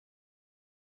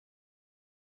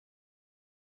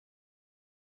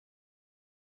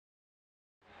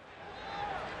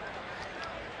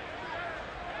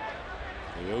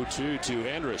0-2 to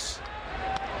Andrus.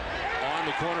 On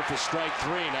the corner for strike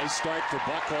three. Nice start for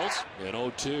Buchholz. And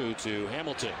 0-2 to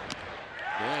Hamilton.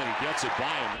 And he gets it by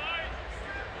him.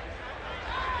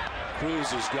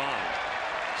 Cruz is gone.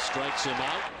 Strikes him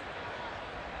out.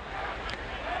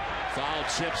 Foul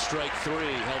chip, strike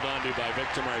three, held on to by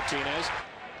Victor Martinez.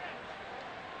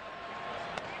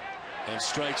 And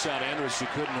strikes out Andrus, who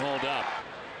couldn't hold up.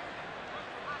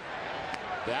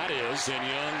 That is, and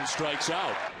Young strikes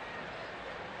out.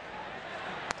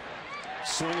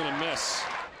 Swing and a miss.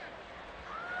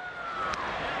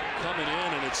 Coming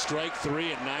in, and it's strike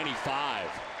three at 95.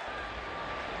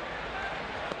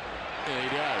 And he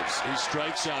does. He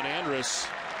strikes out Andrus.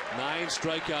 9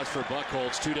 strikeouts for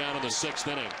Buchholz, 2 down in the 6th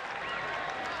inning.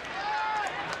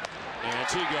 And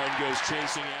Teagarden goes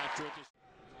chasing after it.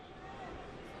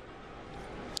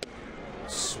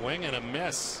 Swing and a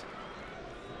miss.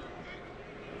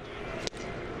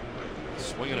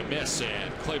 Swing and a miss,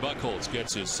 and Clay Buchholz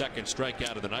gets his 2nd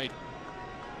strikeout of the night.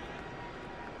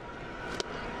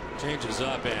 Changes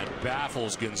up and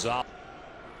baffles Gonzalez.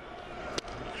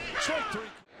 Strike three.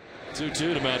 2-2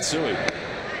 to Matsui.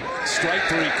 Strike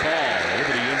three call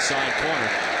over the inside corner.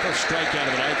 First strikeout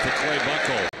of the night for Clay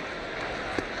Buchholz.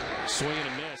 Swing and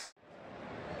a miss.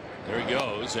 There he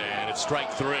goes, and it's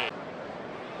strike three.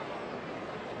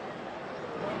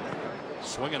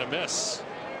 Swing and a miss.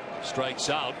 Strikes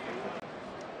out.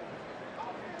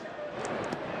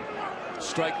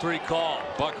 Strike three call.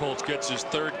 Buchholz gets his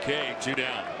 3rd K, 2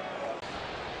 down.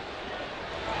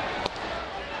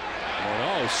 Oh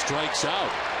no, strikes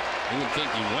out. He didn't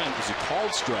think he went because he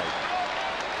called strike.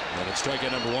 And it's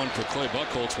strikeout number 1 for Clay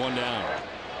Buchholz, 1 down.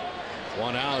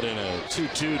 1 out and a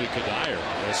 2-2 to Kadire.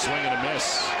 A swing and a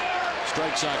miss.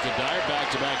 Strikes out Kadire.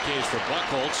 Back-to-back Ks for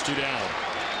Buchholz, 2 down.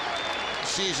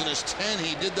 Season is 10.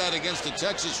 He did that against the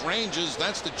Texas Rangers.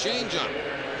 That's the changeup.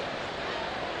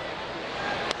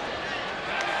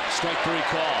 Strike three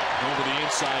call over the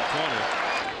inside corner.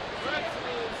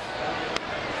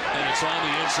 And it's on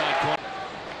the inside corner.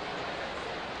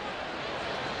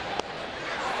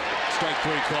 Strike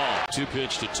three call.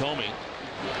 2-pitch to Tomey.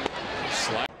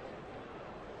 Slide.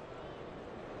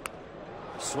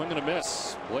 Swing and a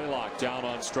miss. Blaylock down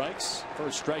on strikes.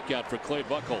 First strikeout for Clay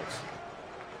Buchholz.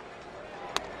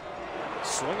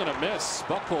 Swing and a miss.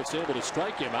 Buchholz able to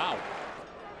strike him out.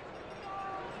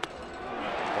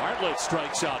 Bartlett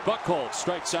strikes out. Buchholz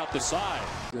strikes out the side.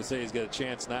 Gonna say he's got a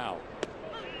chance now.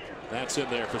 That's in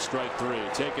there for strike three.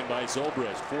 Taken by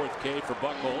Zobrist. 4th K for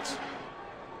Buchholz.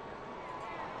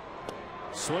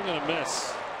 Swing and a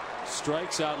miss.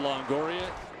 Strikes out Longoria.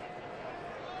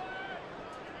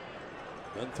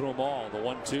 Then through them all. The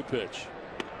 1-2 pitch.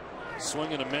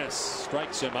 Swing and a miss.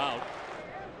 Strikes him out.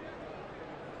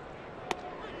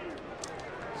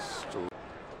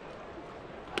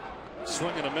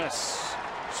 Swing and a miss.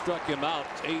 Struck him out.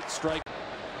 8 strike.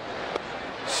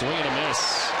 Swing and a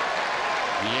miss.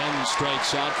 The end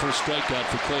strikes out for strikeout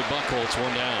for Clay Buchholz,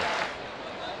 1 down.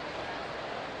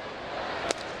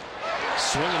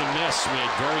 Swing and a miss. Made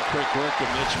very quick work of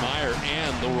Mitch Meyer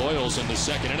and the Royals in the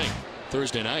 2nd inning.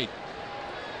 Thursday night.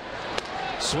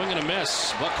 Swing and a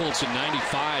miss. Buchholz at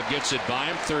 95 gets it by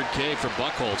him. 3rd K for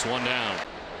Buchholz, 1 down.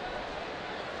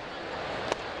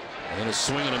 And a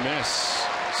swing and a miss.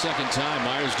 2nd time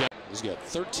Myers down. He's got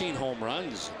 13 home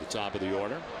runs at the top of the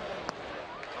order.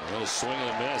 And a swing and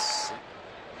a miss.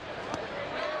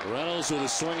 Reynolds with a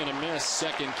swing and a miss.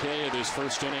 2nd K of his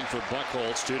 1st inning for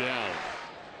Buchholz, 2 down.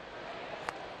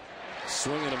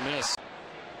 Swing and a miss.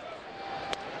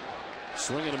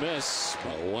 Swing and a miss.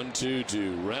 1-2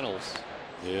 to Reynolds.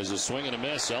 There's a swing and a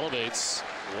miss. Elevates.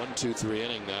 1-2-3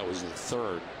 inning. That was the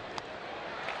 3rd.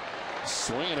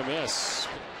 Swing and a miss.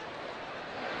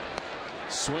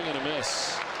 Swing and a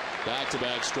miss.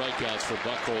 Back-to-back strikeouts for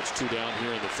Buchholz, 2 down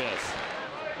here in the 5th.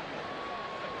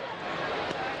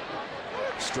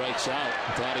 Strikes out.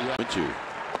 Thought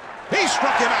he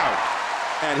struck him out,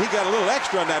 and he got a little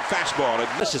extra on that fastball.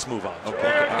 Let's just move on.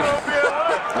 Okay.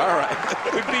 All right.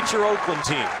 We beat your Oakland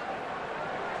team.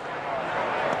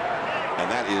 And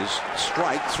that is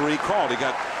strike three called. He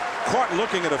got caught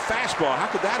looking at a fastball. How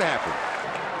could that happen?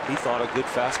 He thought a good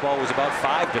fastball was about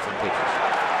 5 different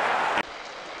pitches.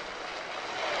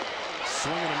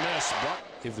 Swing and a miss. But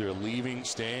if they're leaving,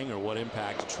 staying, or what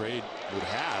impact a trade would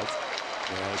have.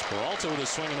 As Peralta with a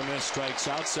swing and a miss strikes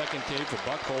out. 2nd K for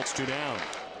Buchholz, 2 down.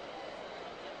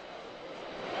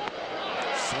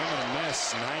 Swing and a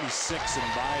miss. 96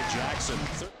 and by Jackson.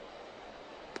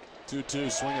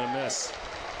 2-2. Swing and a miss.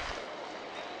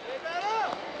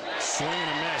 Swing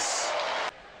and a miss.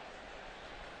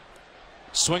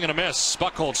 Swing and a miss.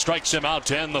 Buchholz strikes him out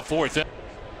to end the 4th.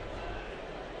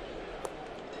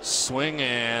 swing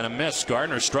and a miss.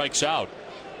 Gardner strikes out.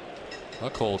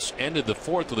 Buchholz ended the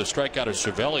fourth with a strikeout of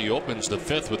Cervelli. Opens the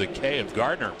fifth with a K of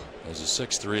Gardner. There's a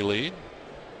 6-3 lead.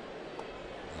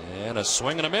 And a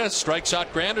swing and a miss. Strikes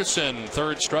out Granderson.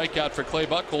 Third strikeout for Clay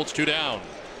Buchholz. 2 down.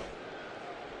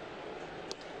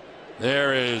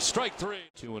 There is strike 3.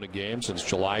 2 in a game since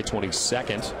July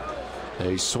 22nd.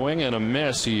 A swing and a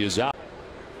miss. He is out.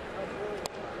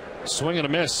 Swing and a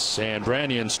miss, and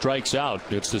Branyan strikes out.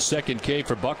 It's the second K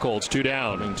for Buchholz. 2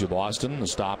 down. Into Boston. The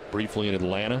stop briefly in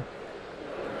Atlanta.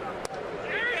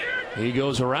 He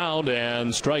goes around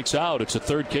and strikes out. It's a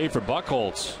third K for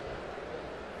Buchholz.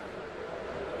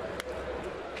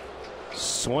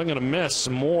 Swing and a miss.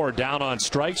 More down on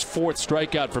strikes. Fourth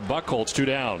strikeout for Buchholz. 2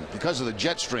 down. Because of the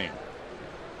jet stream.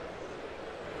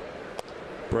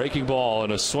 Breaking ball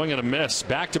and a swing and a miss.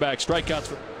 Back-to-back strikeouts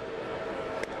for.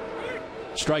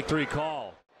 Strike 3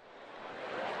 call.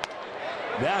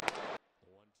 That.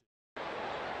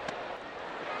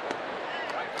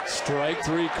 Strike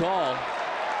 3 call.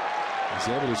 He's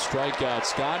able to strike out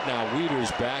Scott. Now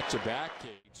Wieters back-to-back.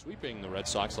 Sweeping the Red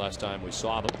Sox last time we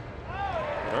saw them.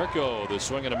 Urco, the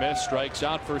swing and a miss, strikes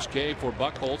out. First K for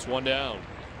Buchholz. 1 down.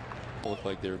 Looked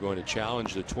like they were going to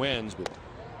challenge the Twins, but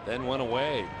then went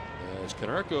away. As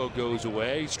Konerko goes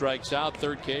away, strikes out.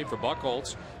 Third K for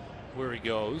Buchholz. Where he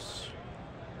goes.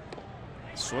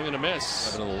 Swing and a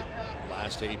miss. Having the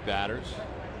last 8 batters.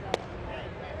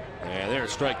 And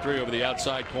there's strike 3 over the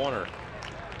outside corner.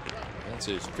 That's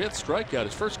his 5th strikeout.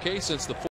 His first K since the